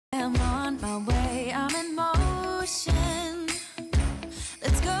I'm on my way, I'm in motion.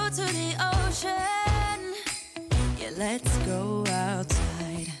 Let's go to the ocean. Yeah, let's go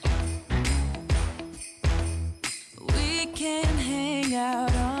outside. We can hang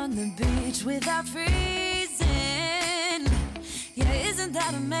out on the beach without freezing. Yeah, isn't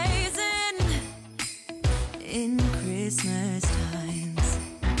that amazing? In Christmas times,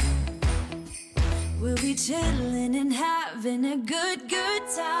 we'll be chilling and having a good time.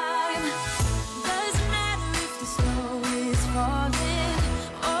 Doesn't matter if the snow is falling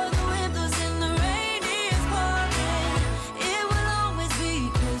or the wind blows and the rain is pouring. It will always be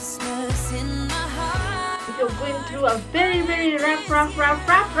Christmas in my heart. If you're going through a very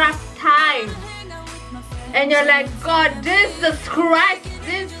rough time and you're like, God, Jesus Christ,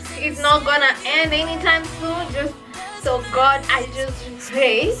 this is not gonna end anytime soon. So God, I just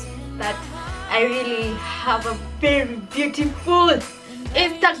pray that I really have a very beautiful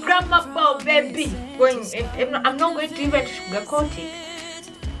Instagrammable baby going. I'm not going to even sugarcoat it.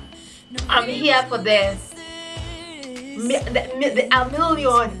 I'm here for a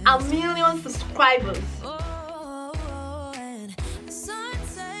million subscribers.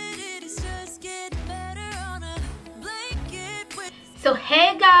 So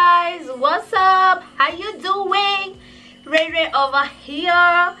hey guys, what's up? How you doing? Ray over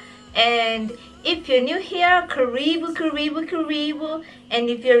here. And if you're new here, karibu. And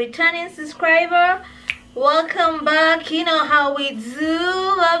if you're a returning subscriber, welcome back. You know how we do.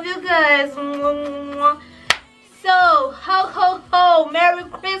 Love you guys. So ho, Merry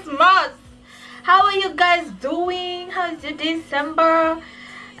Christmas. How are you guys doing? How is your December?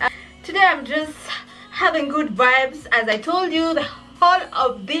 Today I'm just having good vibes. As I told you, the whole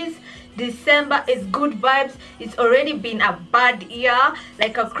of this December is good vibes. It's already been a bad year,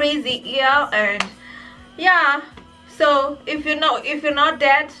 like a crazy year, and yeah. So if you're not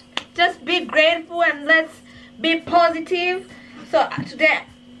dead, just be grateful and let's be positive. So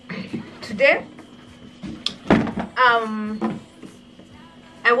today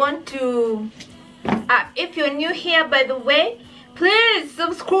I want to if you're new here, by the way, please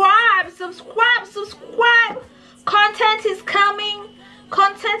subscribe. Content is coming,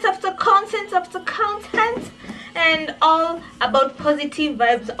 content after content, and all about positive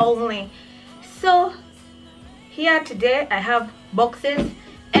vibes only. So here today I have boxes,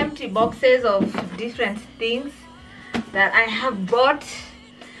 empty boxes of different things that I have bought.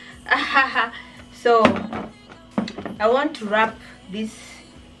 So I want to wrap these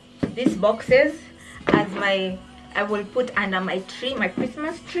boxes as I will put under my tree, my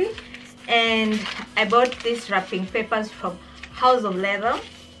Christmas tree. And I bought these wrapping papers from House of Leather.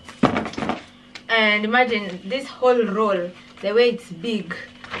 And imagine this whole roll, the way it's big.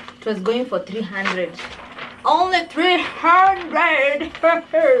 It was going for 300. Only 300.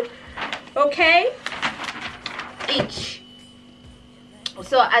 Okay, each.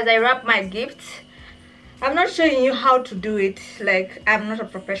 So as I wrap my gifts, I'm not showing you how to do it. Like, I'm not a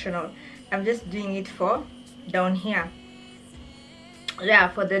professional. I'm just doing it for down here. Yeah,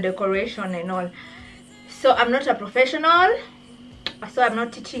 for the decoration and all. So I'm not a professional, so I'm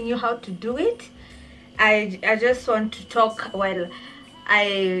not teaching you how to do it. I just want to talk while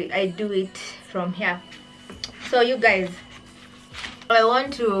I do it from here. So you guys, I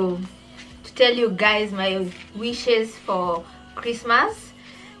want to tell you guys my wishes for Christmas,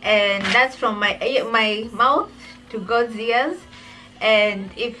 and that's from my mouth to God's ears. And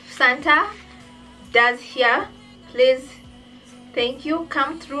if Santa does hear, please, thank you.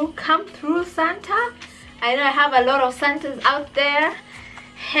 Come through, Santa. I know I have a lot of Santas out there.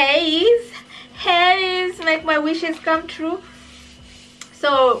 Haze, make my wishes come true.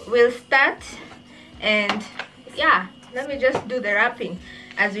 So we'll start, and yeah, let me just do the wrapping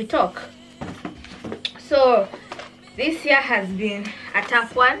as we talk. So this year has been a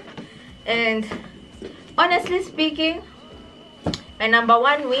tough one, and honestly speaking, my number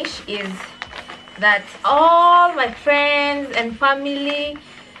one wish is that all my friends and family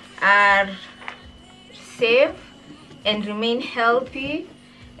are safe and remain healthy.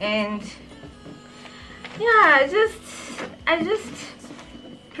 And yeah, I just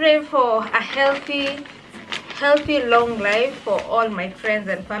pray for a healthy long life for all my friends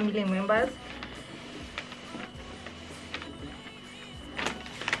and family members.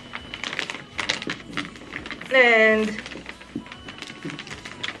 And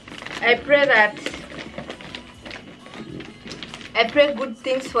I pray good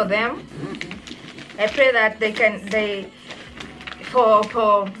things for them. I pray that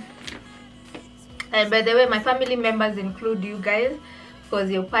and by the way, my family members include you guys,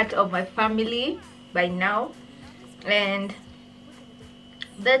 because you're part of my family by now. And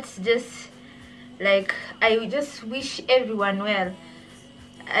that's just like, I just wish everyone well.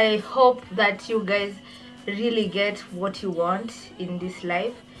 I hope that you guys really get what you want in this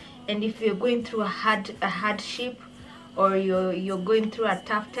life. And if you're going through a hardship, or you're going through a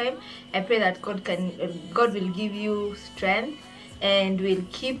tough time, I pray that God will give you strength and will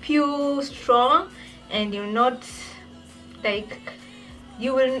keep you strong, and you'll not like,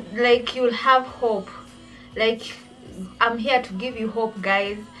 you'll have hope. Like, I'm here to give you hope,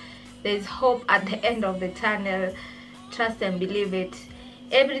 guys. There's hope at the end of the tunnel. Trust and believe it.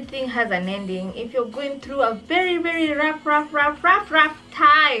 Everything has an ending. If you're going through a very, very rough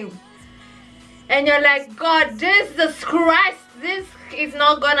time, and you're like, God, Jesus Christ, this is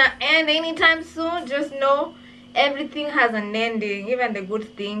not gonna end anytime soon, just know everything has an ending, even the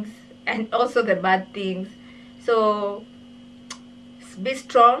good things and also the bad things. So be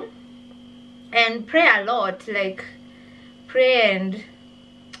strong and pray a lot. Like, pray, and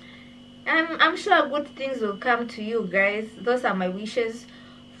I'm sure good things will come to you, guys. Those are my wishes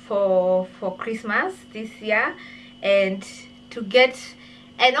for Christmas this year, and to get,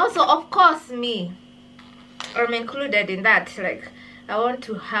 and also of course me, I'm included in that. Like, I want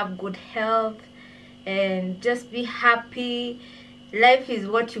to have good health and just be happy. Life is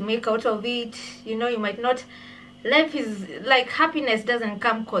what you make out of it. You know, you might not, life is like, happiness doesn't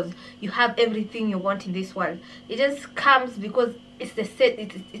come because you have everything you want in this world. It just comes because it's a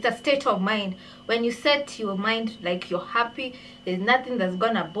state of mind. When you set your mind like you're happy, there's nothing that's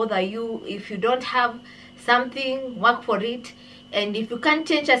gonna bother you. If you don't have something, work for it. And if you can't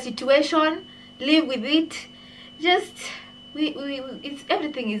change a situation, live with it. Just it's,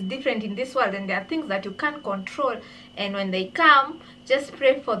 everything is different in this world, and there are things that you can't control, and when they come, just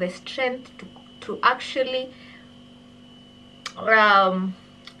pray for the strength to actually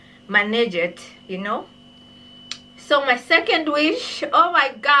manage it, you know. So my second wish, oh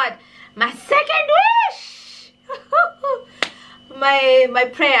my God, my second wish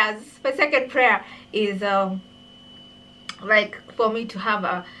my prayers, my second prayer is like, for me to have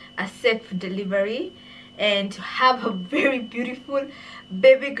a safe delivery, and to have a very beautiful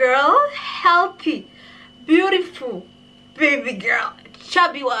baby girl, healthy, beautiful baby girl,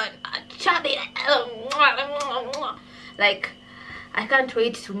 chubby one, chubby, like, I can't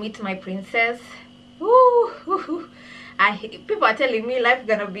wait to meet my princess. Ooh, people are telling me life's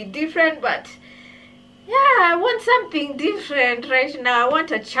gonna be different, but yeah, I want something different right now. I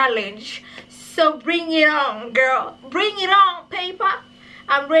want a challenge. So bring it on, girl. Bring it on, paper.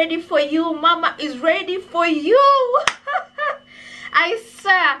 I'm ready for you. Mama is ready for you. I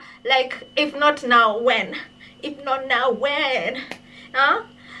swear, like, if not now, when? If not now, when? Huh?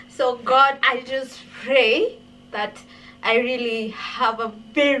 So God, I just pray that I really have a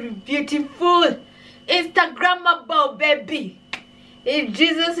very beautiful Instagrammable baby. In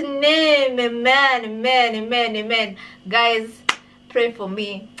Jesus' name, amen, amen, amen, amen. Guys, pray for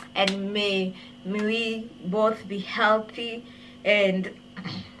me, and may we both be healthy and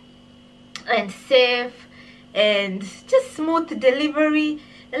safe, and just smooth delivery.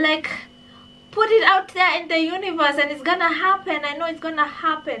 Like, put it out there in the universe, and it's gonna happen. I know it's gonna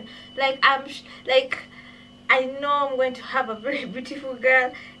happen. Like, I know I'm going to have a very beautiful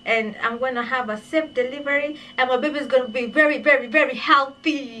girl, and I'm going to have a safe delivery, and my baby is going to be very, very, very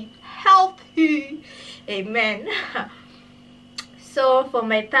healthy. Amen. So for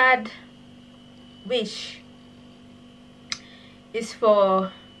my third wish is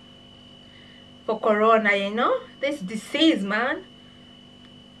for corona, you know, this disease, man.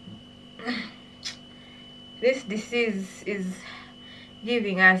 This disease is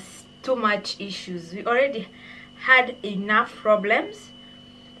giving us too much issues. We already had enough problems,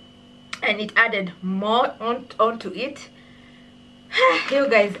 and it added more onto it. You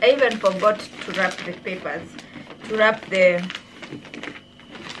guys, I even forgot to wrap the papers, to wrap the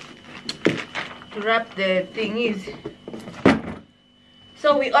thingies.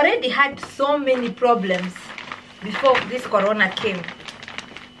 So we already had so many problems before this corona came,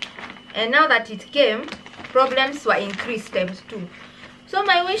 and now that it came, problems were increased times 2. So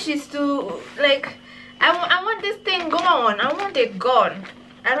my wish is to, like, I want this thing gone. I want it gone.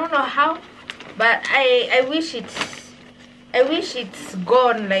 I don't know how, but I wish it's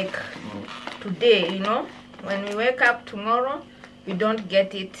gone, like today, you know. When we wake up tomorrow, we don't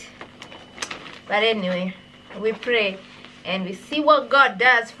get it. But anyway, we pray and we see what God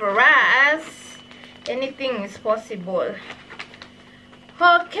does for us. Anything is possible.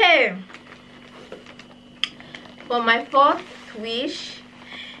 Okay. For my fourth wish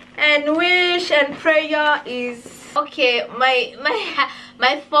and prayer is, okay,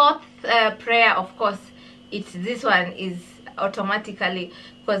 my fourth prayer, of course, it's this one, is automatically,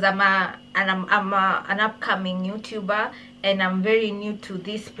 because I'm an upcoming YouTuber and I'm very new to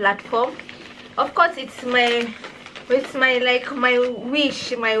this platform. Of course, it's my like my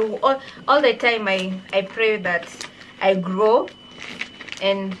wish, my all the time I pray that I grow,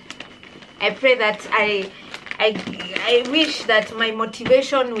 and I pray that I wish that my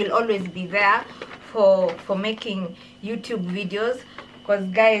motivation will always be there for making YouTube videos. Because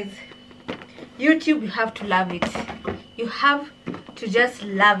guys, YouTube, you have to love it. You have to just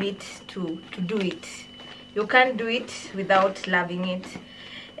love it to do it. You can't do it without loving it,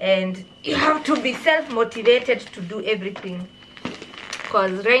 and you have to be self-motivated to do everything.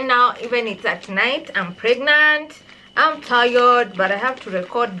 Because right now, even it's at night, I'm pregnant, I'm tired, but I have to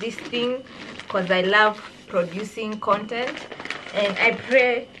record this thing because I love producing content. And I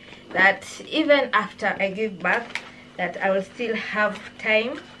pray that even after I give birth, that I will still have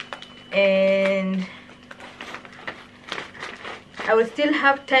time, and I will still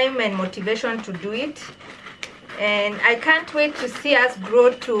have time and motivation to do it. And I can't wait to see us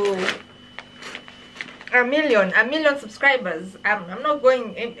grow to a million subscribers. I'm not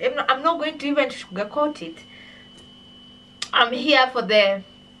going to even sugarcoat it. I'm here for a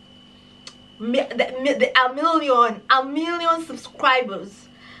million subscribers.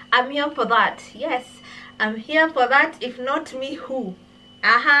 I'm here for that. Yes, I'm here for that. If not me, who?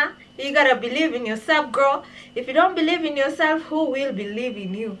 You gotta believe in yourself, girl. If you don't believe in yourself, who will believe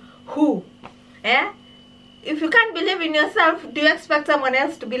in you? Who? If you can't believe in yourself, do you expect someone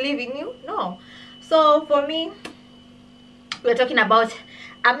else to believe in you? No. So for me, we're talking about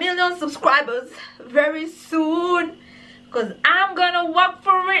a million subscribers very soon, because I'm gonna work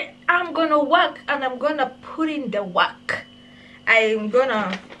for it. I'm gonna work, and I'm gonna put in the work. I'm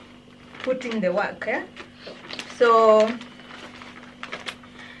gonna put in the work. So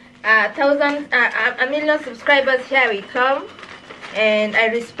a million subscribers, here we come. And I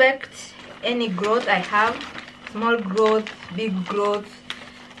respect any growth I have, small growth, big growth.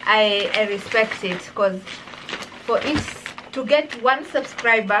 I respect it, because for it to get 1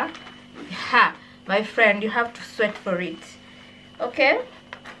 subscriber, my friend, you have to sweat for it. Okay.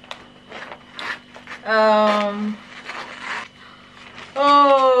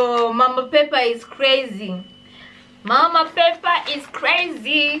 Oh, Mama Pepper is crazy. Mama Pepper is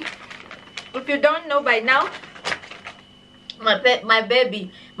crazy. If you don't know by now, my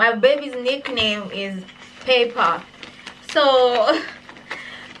baby's nickname is Pepper. So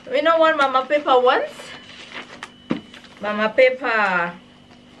we know what Mama Pepper wants. Mama Pepper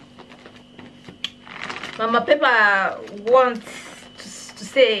wants to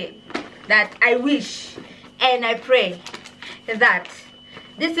say that I wish and I pray that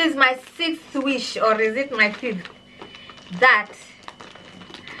this is my 6th wish, or is it my 5th, that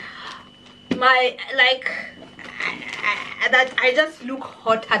that I just look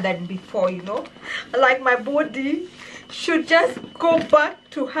hotter than before, you know, like my body should just go back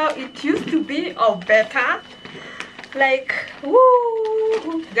to how it used to be, or better. Like,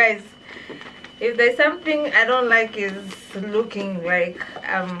 woo, guys, if there's something I don't like, is looking like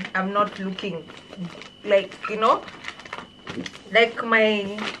I'm not looking like, you know, like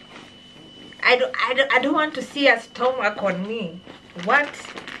my I don't want to see a stomach on me. What?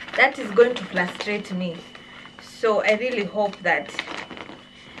 That is going to frustrate me. So I really hope that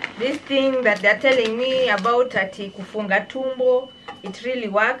this thing that they're telling me about ati kufunga tumbo, it really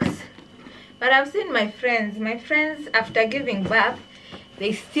works. But I've seen my friends after giving birth,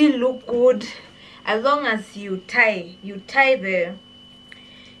 they still look good, as long as you tie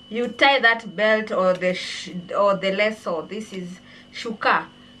that belt or the lasso. This is shuka.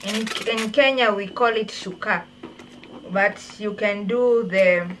 In Kenya we call it shuka, but you can do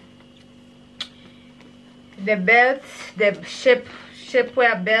the belts, the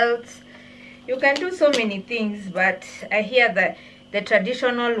shapewear belts. You can do so many things, but I hear that the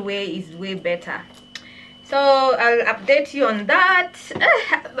traditional way is way better. So I'll update you on that.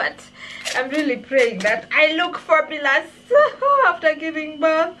 But I'm really praying that I look fabulous after giving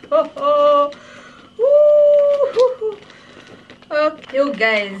birth. Okay, you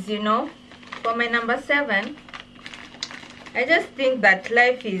guys, you know, for my number 7, I just think that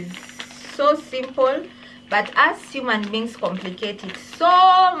life is so simple, but us human beings complicate it so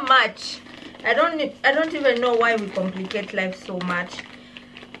much. I don't even know why we complicate life so much.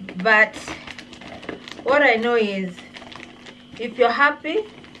 But what I know is, if you're happy,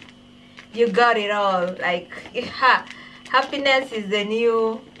 you got it all. Like, happiness is the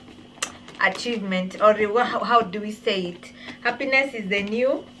new achievement, or how do we say it? Happiness is the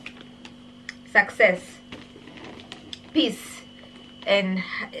new success, peace, and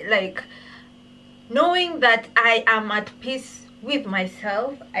like knowing that I am at peace with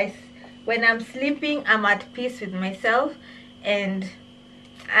myself. When I'm sleeping, I'm at peace with myself, and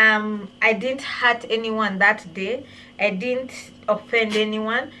I didn't hurt anyone that day. I didn't offend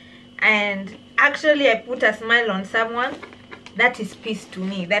anyone, and actually I put a smile on someone. That is peace to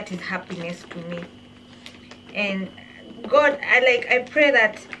me. That is happiness to me. And God, I pray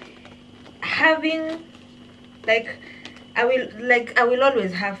that having I will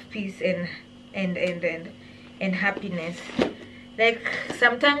always have peace and happiness. Like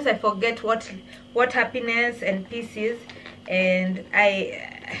sometimes I forget what happiness and peace is, and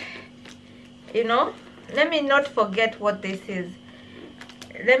let me not forget what this is.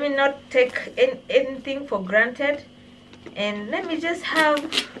 Let me not take anything for granted, and let me just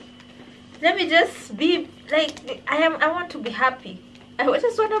be like I want to be happy. I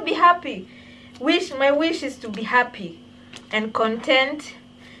just want to be happy. My wish is to be happy and content.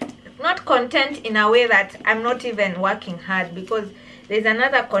 Not content in a way that I'm not even working hard, because there's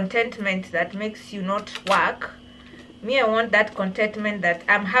another contentment that makes you not work. Me, I want that contentment that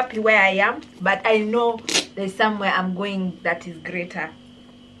I'm happy where I am, but I know there's somewhere I'm going that is greater.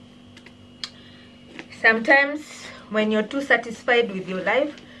 Sometimes when you're too satisfied with your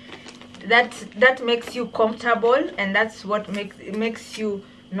life, that makes you comfortable, and that's what makes you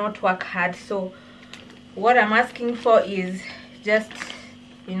not work hard. So what I'm asking for is just,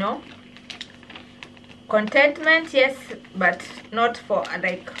 contentment, yes, but not for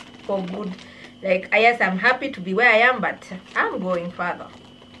good. Yes, I'm happy to be where I am, but I'm going further.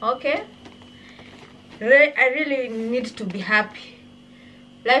 Okay, I really need to be happy.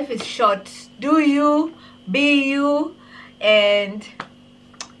 Life is short. Do you, be you, and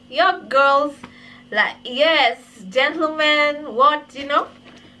your girls, yes, gentlemen,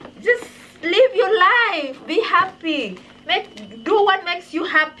 just live your life. Be happy. Do what makes you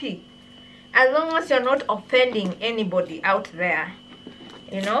happy, as long as you're not offending anybody out there,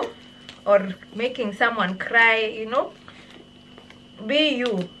 or making someone cry. Be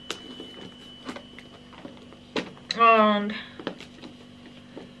you.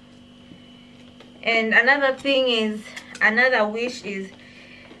 And another wish is,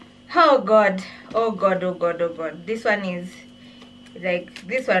 oh God, this one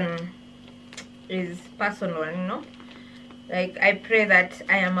is personal. I pray that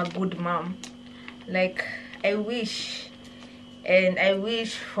I am a good mom. I wish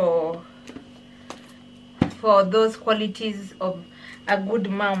for those qualities of a good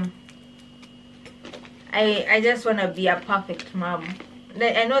mom. I just want to be a perfect mom.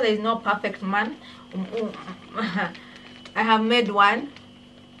 I know there is no perfect man. I have made one.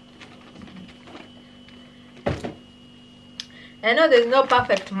 I know there's no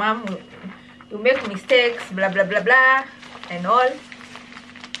perfect mom. You make mistakes, blah blah blah blah and all,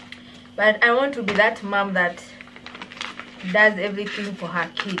 but I want to be that mom that does everything for her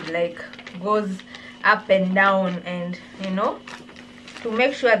kid, goes up and down, and to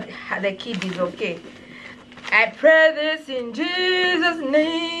make sure the kid is okay. I pray this in Jesus'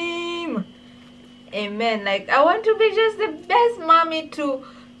 name, amen. I want to be just the best mommy to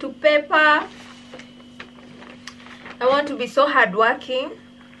Pepper. I want to be so hardworking,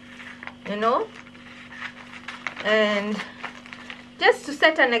 and just to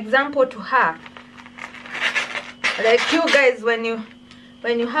set an example to her. You guys, when you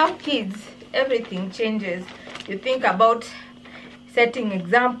have kids, everything changes. You think about setting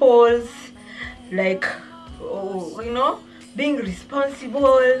examples, being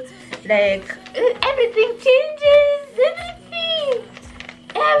responsible. Everything changes.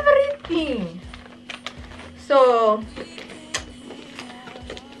 Everything. So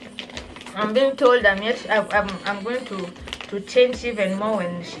I'm being told I'm going to change even more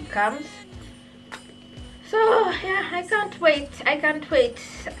when she comes. So yeah, I can't wait.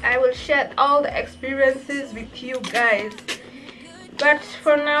 I will share all the experiences with you guys, but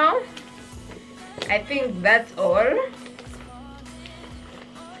for now I think that's all.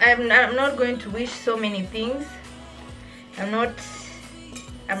 I'm not going to wish so many things. I'm not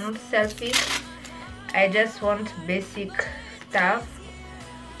selfish. I just want basic stuff,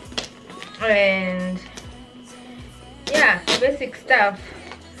 and yeah, basic stuff.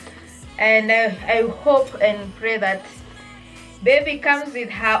 And I hope and pray that baby comes with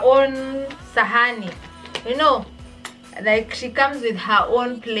her own sahani, she comes with her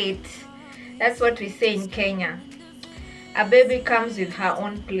own plate. That's what we say in Kenya. A baby comes with her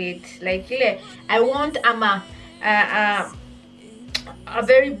own plate. I want a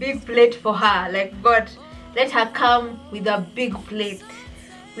very big plate for her. God, let her come with a big plate,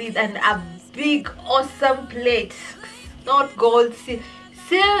 with a big awesome plate, not gold,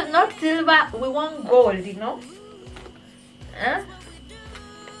 not silver, we want gold, you know.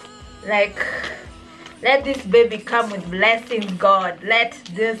 Like, let this baby come with blessings, God. Let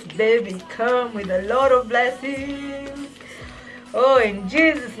this baby come with a lot of blessings. Oh, in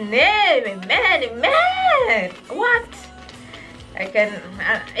Jesus' name, amen, amen. What? I can,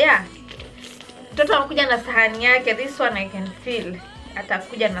 yeah. Mtoto anakuja na sahani yake. This one I can feel.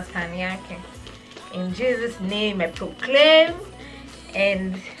 Atakuja na sahani yake. In Jesus' name I proclaim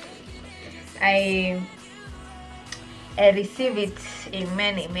and I receive it.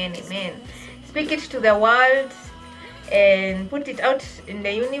 Amen, amen, amen. Speak it to the world and put it out in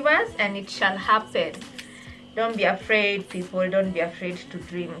the universe, and it shall happen. Don't be afraid, people. Don't be afraid to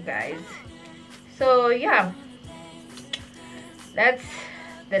dream, guys. So yeah, that's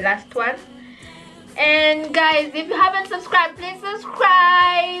the last one. And guys, if you haven't subscribed, please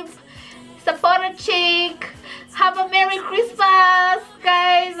subscribe. Support a chick. Have a Merry Christmas,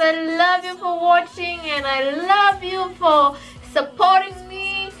 guys. I love you for watching, and I love you for supporting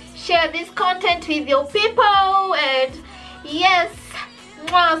me. Share this content with your people, and yes,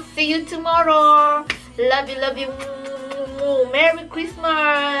 see you tomorrow. Love you, love you. Merry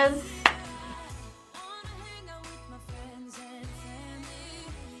Christmas.